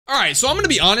Alright, so I'm gonna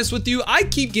be honest with you. I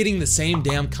keep getting the same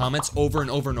damn comments over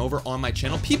and over and over on my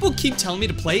channel. People keep telling me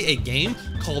to play a game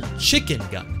called Chicken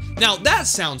Gun. Now, that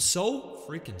sounds so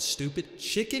freaking stupid.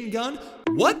 Chicken Gun?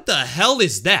 What the hell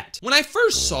is that? When I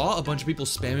first saw a bunch of people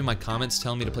spamming my comments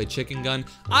telling me to play Chicken Gun,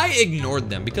 I ignored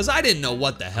them because I didn't know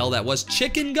what the hell that was.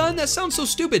 Chicken Gun? That sounds so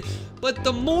stupid. But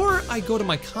the more I go to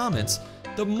my comments,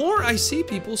 the more I see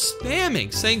people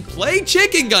spamming, saying, play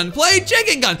Chicken Gun, play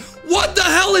Chicken Gun. What the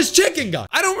hell is Chicken Gun?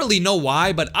 I don't really know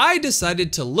why, but I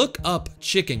decided to look up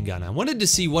Chicken Gun. I wanted to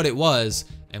see what it was,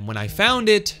 and when I found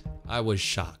it, I was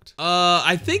shocked.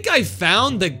 I think I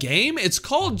found the game. It's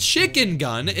called Chicken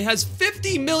Gun. It has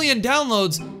 50 million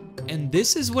downloads, and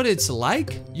this is what it's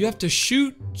like. You have to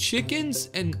shoot chickens,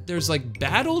 and there's like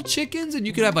battle chickens, and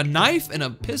you could have a knife and a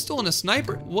pistol and a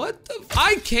sniper. What the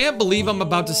I can't believe I'm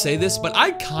about to say this, but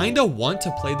I kinda want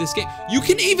to play this game. You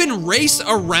can even race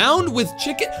around with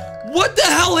chicken. What the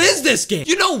hell is this game?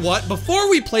 You know what? Before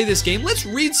we play this game, let's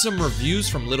read some reviews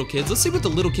from little kids. Let's see what the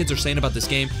little kids are saying about this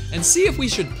game and see if we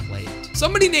should play it.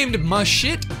 Somebody named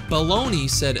Mashit Baloney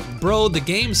said, bro, the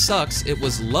game sucks. It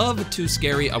was love too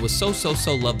scary. I was so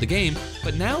love the game,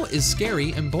 but now is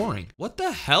scary and boring. What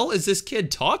the hell is this kid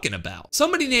talking about?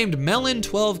 Somebody named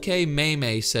Melon12K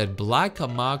Meme said,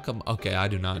 Blackamacam. Okay, I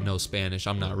do not know Spanish.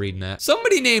 I'm not reading that.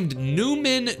 Somebody named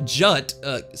Newman Jut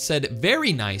said,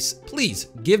 very nice. Please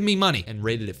give me money, and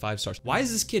rated it 5 stars. Why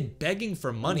is this kid begging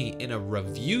for money in a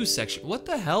review section? What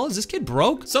the hell? Is this kid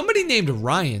broke? Somebody named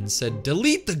Ryan said,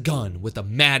 delete the gun with a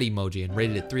mad emoji, and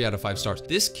rated it 3 out of 5 stars.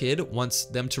 This kid wants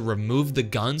them to remove the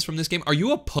guns from this game. Are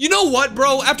you a You know what,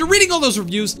 bro? After reading all those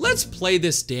reviews, let's play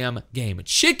this damn game.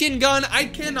 Chicken Gun. I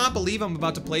cannot believe I'm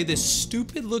about to play this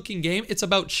stupid looking game. It's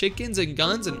about chickens and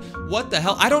guns and what the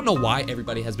hell? I don't know why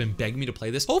everybody has been begging me to play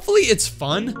this. Hopefully it's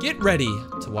fun. Get ready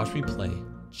to watch me play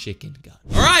Chicken Gun.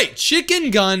 All right, Chicken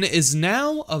Gun is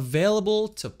now available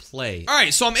to play. All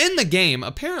right, so I'm in the game.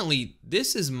 Apparently,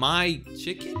 this is my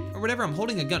chicken or whatever. I'm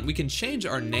holding a gun. We can change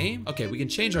our name. Okay, we can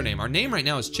change our name. Our name right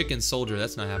now is Chicken Soldier.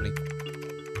 That's not happening.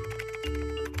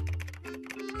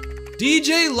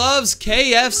 DJ loves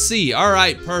KFC. All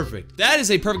right, perfect. That is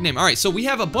a perfect name. All right, so we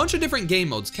have a bunch of different game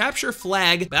modes. Capture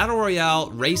flag, battle royale,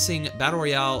 racing, battle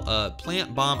royale,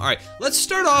 plant bomb. All right, let's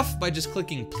start off by just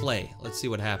clicking play. Let's see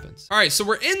what happens. All right, so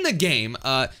we're in the game.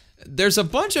 There's a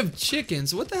bunch of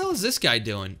chickens. What the hell is this guy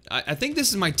doing? I think this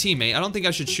is my teammate. I don't think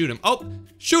I should shoot him. Oh,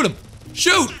 shoot him.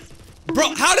 Shoot.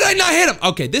 Bro, how did I not hit him?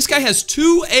 Okay, this guy has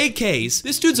 2 AKs.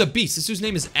 This dude's a beast. This dude's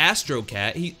name is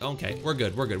AstroCat. Okay, we're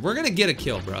good, we're good. We're gonna get a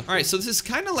kill, bro. All right, so this is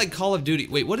kind of like Call of Duty.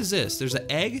 Wait, what is this? There's an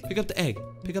egg? Pick up the egg.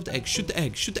 Pick up the egg. Shoot the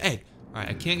egg. Shoot the egg. All right,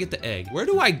 I can't get the egg. Where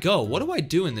do I go? What do I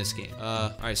do in this game?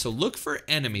 All right, so look for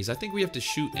enemies. I think we have to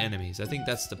shoot enemies. I think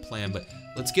that's the plan, but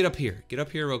let's get up here. Get up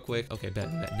here real quick. Okay,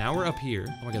 bet. Now we're up here.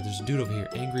 Oh my God, there's a dude over here.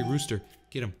 Angry Rooster.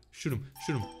 Get him. Shoot him.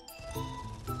 Shoot him.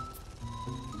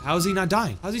 How is he not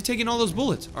dying? How's he taking all those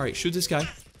bullets? All right, shoot this guy.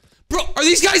 Bro, are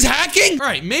these guys hacking? All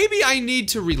right, maybe I need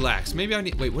to relax. Maybe I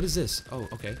need, wait, what is this? Oh,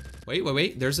 okay.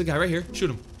 Wait. There's the guy right here. Shoot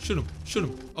him, shoot him, shoot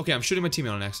him. Okay, I'm shooting my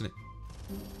teammate on accident.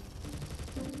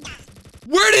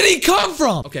 Where did he come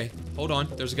from? Okay, hold on.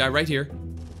 There's a guy right here.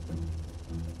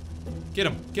 Get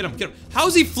him, get him, get him. How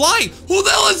is he flying? Who the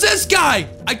hell is this guy?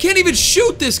 I can't even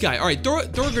shoot this guy. All right, throw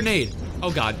a grenade. Oh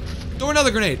God, throw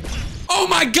another grenade. Oh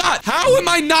my God, how am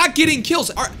I not getting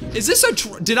kills? Is this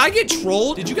a did I get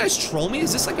trolled? Did you guys troll me?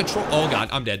 Is this like a troll? Oh God,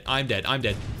 I'm dead, I'm dead, I'm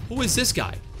dead. Who is this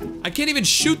guy? I can't even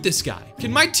shoot this guy.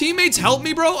 Can my teammates help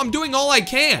me, bro? I'm doing all I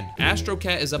can.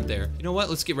 AstroCat is up there. You know what?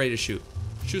 Let's get ready to shoot.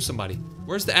 Shoot somebody.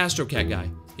 Where's the AstroCat guy?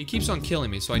 He keeps on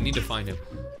killing me, so I need to find him.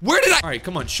 Where did I? All right,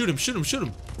 come on, shoot him, shoot him, shoot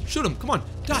him. Shoot him, come on,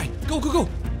 die, go, go, go.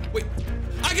 Wait,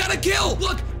 I got a kill.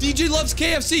 Look, DJ loves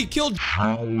KFC, killed.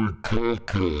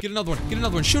 Get another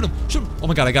one, shoot him, shoot him. Oh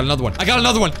my God, I got another one. I got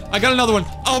another one. I got another one.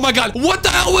 Oh my God, what the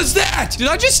hell was that? Did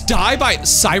I just die by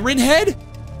Siren Head?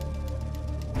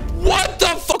 What the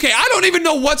fuck? Okay, I don't even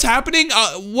know what's happening.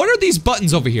 What are these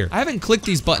buttons over here? I haven't clicked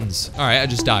these buttons. All right, I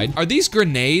just died. Are these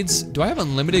grenades? Do I have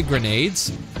unlimited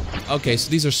grenades? Okay,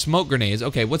 so these are smoke grenades.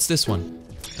 Okay, what's this one?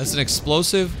 That's an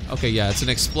explosive. Okay, yeah, it's an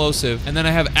explosive. And then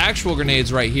I have actual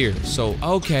grenades right here. So,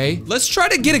 okay. Let's try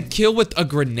to get a kill with a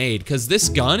grenade, because this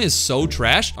gun is so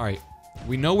trash. All right,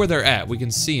 we know where they're at. We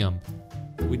can see them.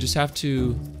 We just have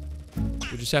to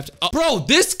We just have to, oh, bro,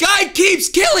 this guy keeps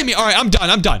killing me. All right, I'm done,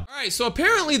 I'm done. All right, so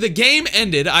apparently the game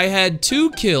ended. I had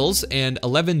 2 kills and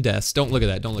 11 deaths. Don't look at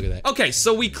that, don't look at that. Okay,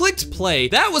 so we clicked play.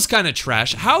 That was kind of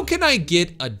trash. How can I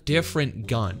get a different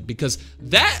gun? Because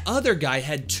that other guy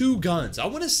had 2 guns. I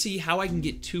want to see how I can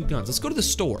get 2 guns. Let's go to the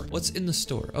store. What's in the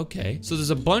store? Okay, so there's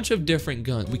a bunch of different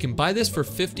guns. We can buy this for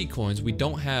 50 coins. We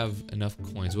don't have enough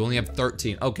coins. We only have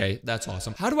 13. Okay, that's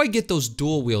awesome. How do I get those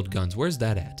dual wield guns? Where's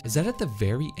that at? Is that at the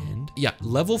very end? Yeah,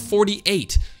 level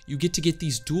 48. You get to get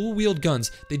these dual wield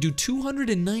guns. They do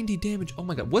 290 damage. Oh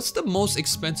my god, what's the most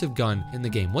expensive gun in the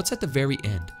game? What's at the very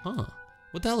end? Huh?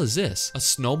 What the hell is this? A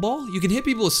snowball? You can hit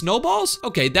people with snowballs?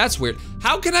 Okay, that's weird.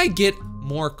 How can I get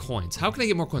more coins? How can I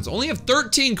get more coins? I only have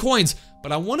 13 coins,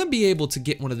 but I want to be able to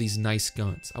get one of these nice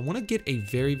guns. I want to get a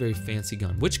very, very fancy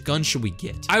gun. Which gun should we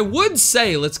get? I would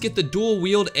say let's get the dual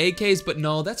wield AKs, but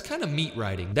no, that's kind of meat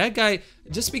riding. That guy,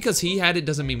 just because he had it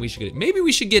doesn't mean we should get it. Maybe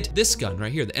we should get this gun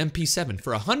right here, the MP7,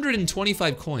 for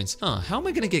 125 coins. Huh, how am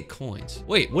I gonna get coins?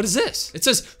 Wait, what is this? It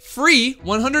says free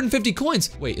 150 coins.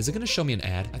 Wait, is it gonna show me an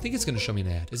ad? I think it's gonna show me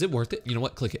an ad. Is it worth it? You know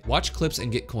what, click it. Watch clips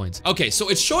and get coins. Okay, so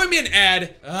it's showing me an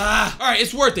ad. All right,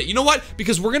 it's worth it. You know what?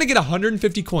 Because we're gonna get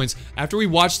 150 coins after we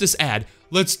watch this ad.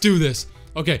 Let's do this.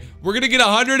 Okay, we're gonna get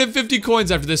 150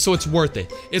 coins after this, so it's worth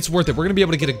it. It's worth it. We're gonna be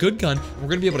able to get a good gun, and we're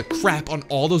gonna be able to crap on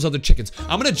all those other chickens.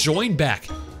 I'm gonna join back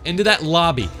into that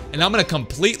lobby, and I'm gonna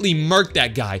completely murk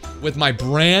that guy with my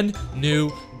brand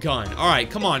new gun. All right,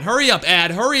 come on, hurry up,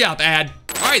 ad, hurry up, ad.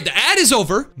 All right, the ad is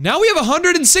over. Now we have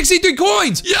 163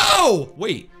 coins. Yo!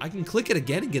 Wait, I can click it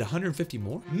again and get 150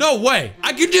 more? No way.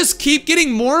 I can just keep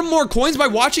getting more and more coins by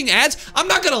watching ads? I'm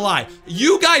not gonna lie.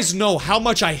 You guys know how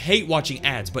much I hate watching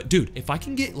ads, but dude, if I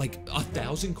can get like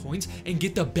 1,000 coins and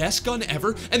get the best gun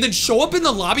ever and then show up in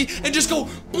the lobby and just go,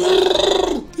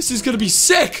 this is gonna be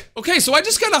sick. Okay, so I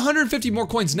just got 150 more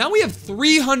coins. Now we have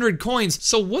 300 coins.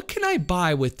 So what can I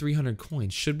buy with 300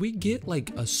 coins? Should we get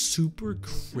like a super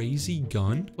crazy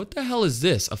gun? What the hell is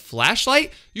this? A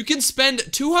flashlight? You can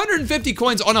spend 250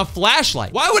 coins on a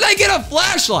flashlight. Why would I get a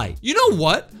flashlight? You know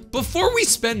what? Before we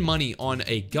spend money on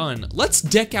a gun, let's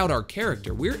deck out our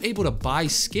character. We're able to buy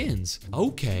skins.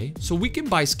 Okay, so we can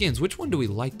buy skins. Which one do we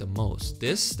like the most?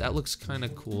 This, that looks kind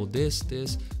of cool. This.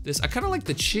 I kind of like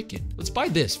the chicken. Let's buy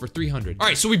this for 300. All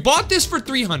right, so we bought this for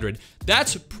 300.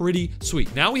 That's pretty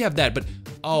sweet. Now we have that, but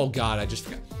oh God, I just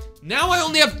forgot. Now I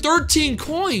only have 13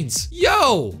 coins.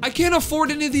 Yo, I can't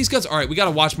afford any of these guns. All right, we gotta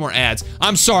watch more ads.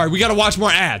 I'm sorry, we gotta watch more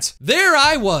ads. There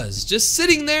I was, just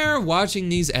sitting there watching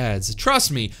these ads.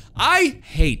 Trust me, I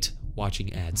hate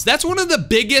watching ads. That's one of the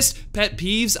biggest pet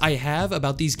peeves I have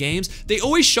about these games. They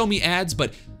always show me ads,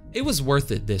 but it was worth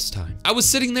it this time. I was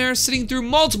sitting there, sitting through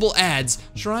multiple ads,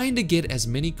 trying to get as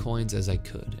many coins as I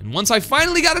could. And once I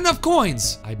finally got enough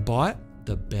coins, I bought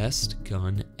the best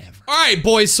gun ever. All right,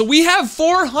 boys, so we have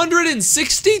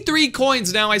 463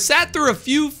 coins now. I sat through a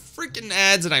few freaking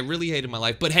ads and I really hated my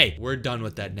life, but hey, we're done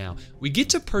with that now. We get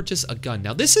to purchase a gun.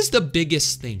 Now, this is the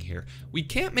biggest thing here. We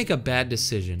can't make a bad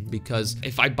decision because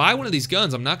if I buy one of these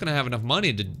guns, I'm not gonna have enough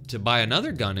money to buy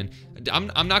another gun. And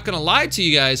I'm not gonna lie to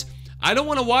you guys, I don't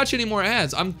wanna watch any more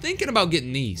ads. I'm thinking about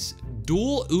getting these.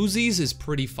 Dual Uzis is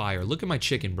pretty fire. Look at my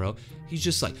chicken, bro. He's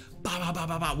just like, bah, bah, bah,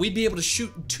 bah, bah. We'd be able to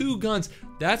shoot 2 guns.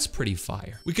 That's pretty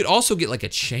fire. We could also get like a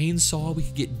chainsaw. We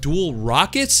could get dual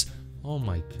rockets. Oh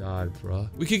my God, bro.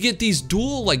 We could get these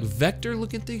dual like vector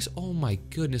looking things. Oh my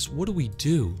goodness, what do we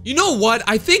do? You know what?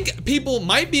 I think people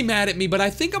might be mad at me, but I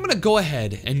think I'm gonna go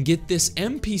ahead and get this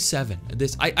MP7.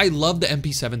 I love the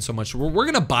MP7 so much. We're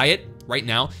gonna buy it right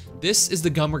now. This is the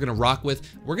gun we're gonna rock with.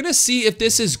 We're gonna see if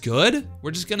this is good.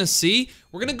 We're just gonna see.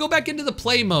 We're gonna go back into the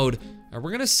play mode and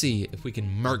we're gonna see if we can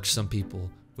murk some people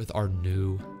with our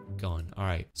new gun. All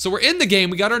right, so we're in the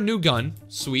game. We got our new gun.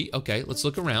 Sweet, okay, let's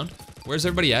look around. Where's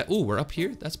everybody at? Ooh, we're up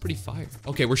here? That's pretty fire.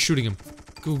 Okay, we're shooting him.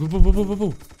 Go, go, go, go, go, go,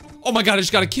 go. Oh my God, I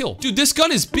just got a kill. Dude, this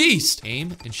gun is beast.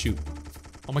 Aim and shoot.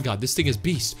 Oh my God, this thing is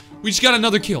beast. We just got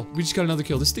another kill. We just got another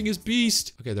kill. This thing is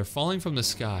beast. Okay, they're falling from the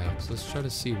sky. So let's try to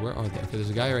see, where are they? Okay, there's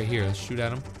a guy right here. Let's shoot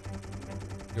at him.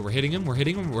 Okay, we're hitting him, we're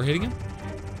hitting him, we're hitting him.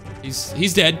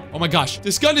 He's dead. Oh my gosh,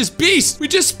 this gun is beast. We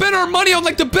just spent our money on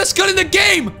like the best gun in the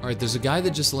game. All right, there's a guy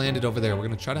that just landed over there. We're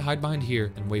gonna try to hide behind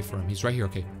here and wait for him. He's right here,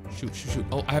 okay. Shoot, shoot, shoot.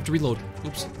 Oh, I have to reload.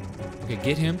 Oops. Okay,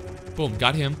 get him. Boom,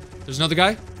 got him. There's another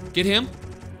guy. Get him.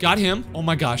 Got him. Oh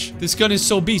my gosh, this gun is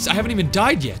so beast. I haven't even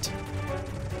died yet.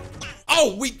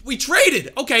 Oh, we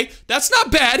traded. Okay, that's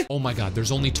not bad. Oh my God,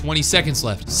 there's only 20 seconds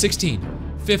left.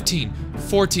 16, 15,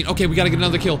 14. Okay, we gotta get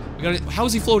another kill. How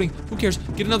is he floating? Who cares?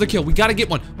 Get another kill. We gotta get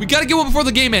one. We gotta get one before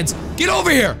the game ends. Get over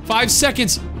here. 5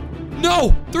 seconds.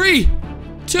 No. 3,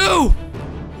 2,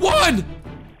 1.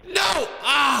 No.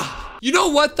 Ah. You know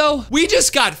what, though? We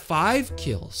just got 5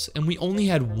 kills, and we only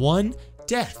had 1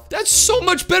 death. That's so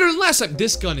much better than last time.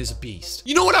 This gun is a beast.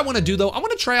 You know what I want to do, though? I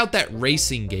want to try out that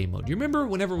racing game mode. You remember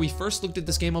whenever we first looked at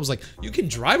this game, I was like, you can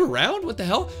drive around? What the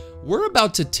hell? We're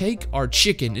about to take our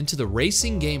chicken into the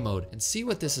racing game mode and see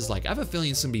what this is like. I have a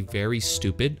feeling it's going to be very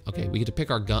stupid. Okay, we get to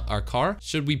pick our car.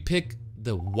 Should we pick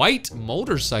the white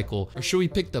motorcycle or should we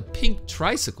pick the pink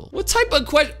tricycle? What type of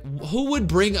who would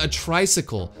bring a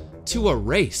tricycle to a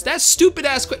race? That stupid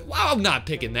ass wow, I'm not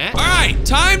picking that. All right,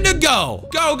 time to go.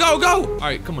 Go, go, go. All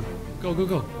right, come on. Go, go,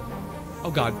 go. Oh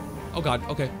God. Oh God.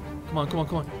 Okay. Come on, come on,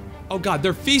 come on. Oh God,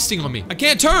 they're feasting on me. I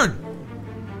can't turn.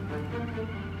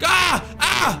 Ah!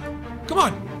 Ah! Come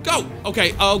on, go.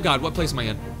 Okay, oh God, what place am I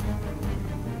in?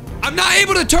 I'm not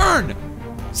able to turn.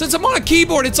 Since I'm on a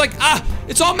keyboard, it's like,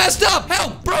 it's all messed up.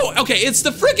 Help, bro. Okay, it's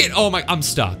the freaking, oh my, I'm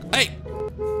stuck. Hey.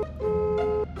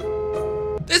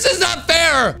 This is not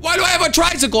fair. Why do I have a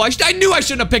tricycle? I knew I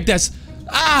shouldn't have picked this.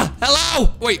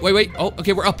 Hello. Wait, wait, wait. Oh,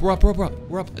 okay, we're up, we're up, we're up,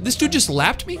 we're up. This dude just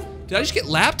lapped me? Did I just get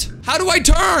lapped? How do I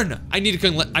turn? I need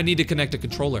to connect a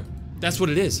controller. That's what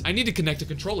it is. I need to connect a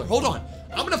controller. Hold on.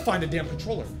 I'm gonna find a damn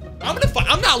controller.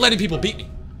 I'm not letting people beat me.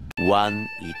 1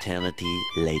 eternity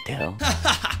later.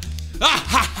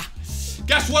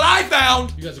 Guess what I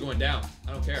found? You guys are going down.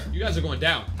 I don't care. You guys are going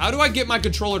down. How do I get my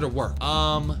controller to work?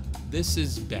 This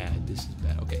is bad. This is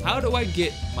bad. Okay, how do I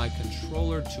get my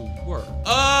controller to work?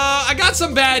 I got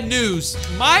some bad news.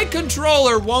 My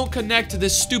controller won't connect to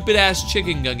this stupid ass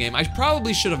chicken gun game. I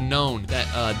probably should have known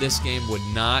that this game would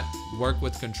not work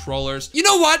with controllers. You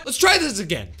know what? Let's try this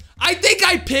again. I think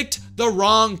I picked the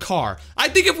wrong car. I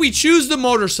think if we choose the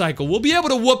motorcycle, we'll be able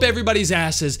to whoop everybody's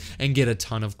asses and get a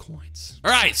ton of coins.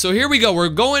 All right, so here we go. We're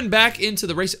going back into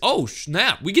the race. Oh,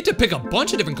 snap. We get to pick a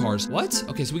bunch of different cars. What?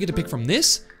 Okay, so we get to pick from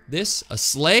this, a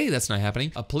sleigh, that's not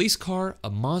happening, a police car, a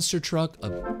monster truck,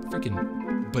 a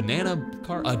freaking banana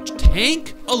car, a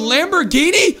tank, a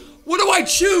Lamborghini? What do I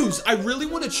choose? I really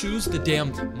want to choose the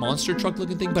damn monster truck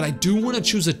looking thing, but I do want to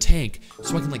choose a tank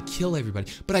so I can like kill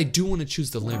everybody. But I do want to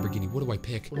choose the Lamborghini. What do I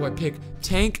pick? What do I pick?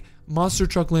 Tank, monster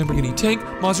truck, Lamborghini. Tank,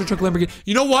 monster truck, Lamborghini.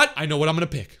 You know what? I know what I'm going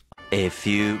to pick. A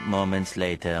few moments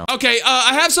later. Okay,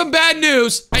 I have some bad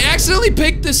news. I accidentally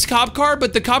picked this cop car,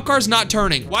 but the cop car's not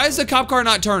turning. Why is the cop car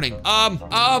not turning? I'm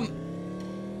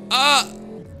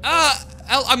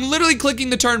literally clicking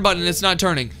the turn button and it's not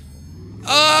turning.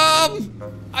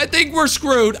 I think we're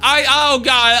screwed. Oh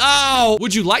God, oh.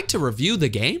 Would you like to review the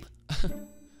game?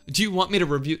 Do you want me to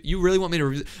review? You really want me to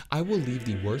review? I will leave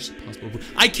the worst possible.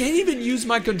 I can't even use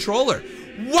my controller.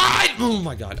 What? Oh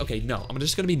my God. Okay, no, I'm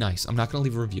just gonna be nice. I'm not gonna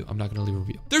leave a review. I'm not gonna leave a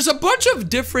review. There's a bunch of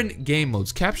different game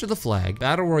modes. Capture the flag,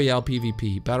 Battle Royale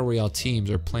PvP, Battle Royale teams,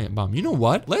 or plant bomb. You know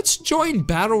what? Let's join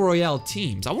Battle Royale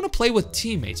teams. I wanna play with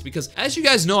teammates because as you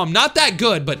guys know, I'm not that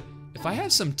good, but if I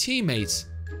have some teammates,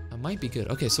 might be good.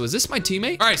 Okay, so is this my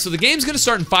teammate? All right, so the game's gonna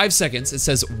start in 5 seconds. It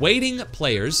says waiting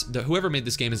players. Whoever made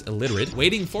this game is illiterate.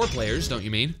 Waiting for players, don't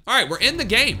you mean? All right, we're in the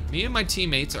game. Me and my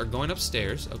teammates are going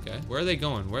upstairs. Okay, where are they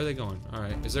going? Where are they going? All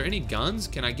right, is there any guns?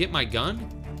 Can I get my gun?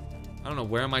 I don't know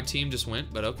where my team just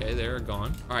went, but okay, they're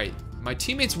gone. All right, my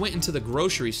teammates went into the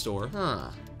grocery store. Huh,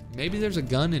 maybe there's a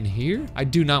gun in here? I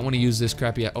do not want to use this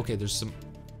crappy, okay, there's some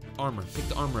armor. Pick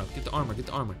the armor up, get the armor, get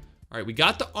the armor. All right, we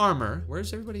got the armor.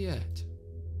 Where's everybody at?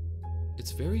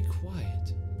 It's very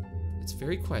quiet. It's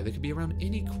very quiet. They could be around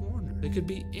any corner. They could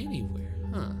be anywhere,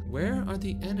 huh? Where are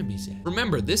the enemies at?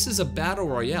 Remember, this is a battle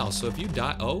royale, so if you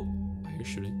die, oh, you're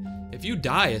shooting. If you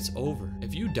die, it's over.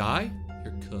 If you die,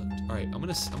 you're cooked. All right, I'm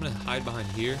gonna hide behind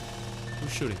here.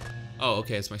 Who's shooting? Oh,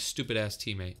 okay, it's my stupid ass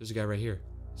teammate. There's a guy right here.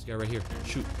 There's a guy right here.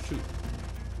 Shoot, shoot.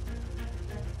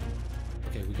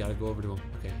 Okay, we gotta go over to him.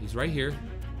 Okay, he's right here.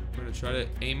 We're gonna try to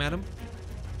aim at him.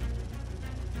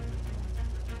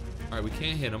 All right, we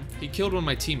can't hit him. He killed one of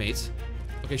my teammates.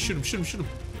 Okay, shoot him, shoot him, shoot him.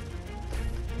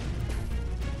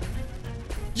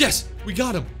 Yes, we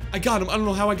got him. I got him. I don't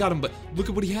know how I got him, but look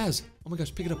at what he has. Oh my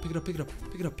gosh, pick it up, pick it up, pick it up,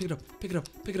 pick it up, pick it up, pick it up,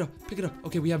 pick it up, pick it up.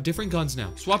 Okay, we have different guns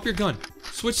now. Swap your gun.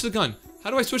 Switch to the gun.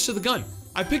 How do I switch to the gun?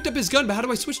 I picked up his gun, but how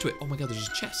do I switch to it? Oh my God, there's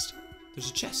a chest. There's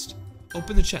a chest.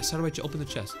 Open the chest. How do I open the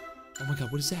chest? Oh my God,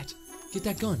 what is that? Get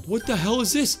that gun. What the hell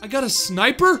is this? I got a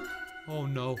sniper? Oh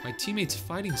no, my teammate's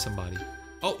fighting somebody.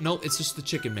 Oh, no, it's just the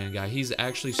chicken man guy. He's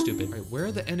actually stupid. All right, where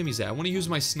are the enemies at? I want to use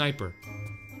my sniper.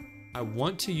 I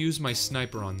want to use my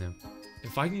sniper on them.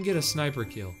 If I can get a sniper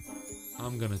kill,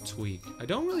 I'm gonna tweak. I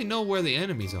don't really know where the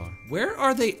enemies are. Where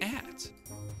are they at?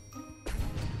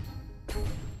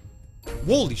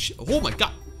 Holy shit. Oh my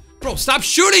God. Bro, stop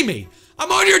shooting me.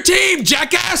 I'm on your team,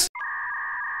 jackass.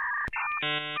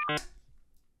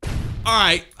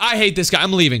 Alright, I hate this guy.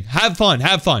 I'm leaving. Have fun,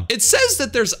 have fun. It says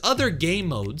that there's other game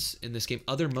modes in this game.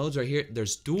 Other modes right here.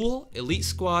 There's duel, elite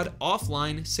squad,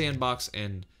 offline, sandbox,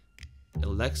 and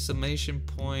exclamation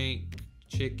point,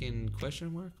 chicken,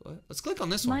 question mark? What? Let's click on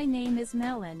this one. My name is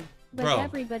Melon, but Bro,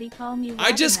 everybody call me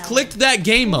I just Watermelon. clicked that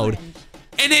game mode,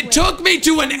 and it took me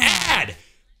to an ad!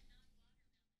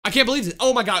 I can't believe this.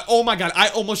 Oh my god, I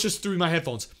almost just threw my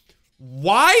headphones.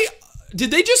 Why? Did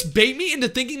they just bait me into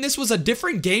thinking this was a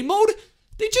different game mode?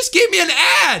 They just gave me an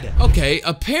ad! Okay,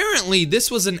 apparently this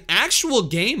was an actual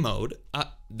game mode.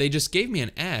 They just gave me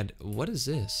an ad. What is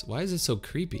this? Why is it so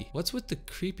creepy? What's with the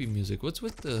creepy music? What's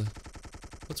with the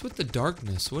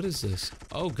darkness? What is this?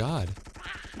 Oh god.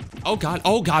 Oh god,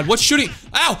 oh god, what's shooting?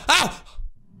 Ow, ow!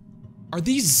 Are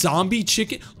these zombie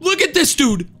chicken? Look at this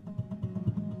dude!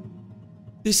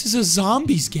 This is a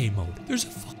zombies game mode. There's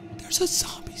a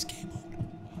zombies game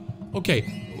mode.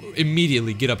 Okay,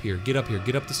 immediately get up here, get up here,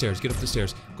 get up the stairs, get up the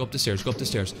stairs, go up the stairs, go up the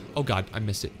stairs. Oh god, I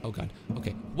missed it. Oh god.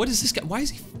 Okay, what is this guy? Why is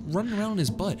he running around on his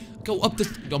butt? Go up the.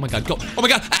 Oh my god, go. Oh my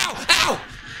god, ow, ow!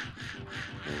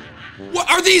 What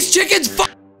are these chickens?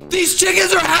 These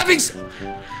chickens are having.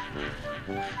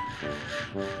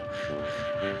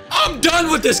 I'm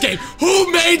done with this game.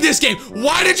 Who made this game?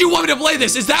 Why did you want me to play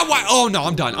this? Is that why? Oh no,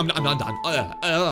 I'm done. I'm done.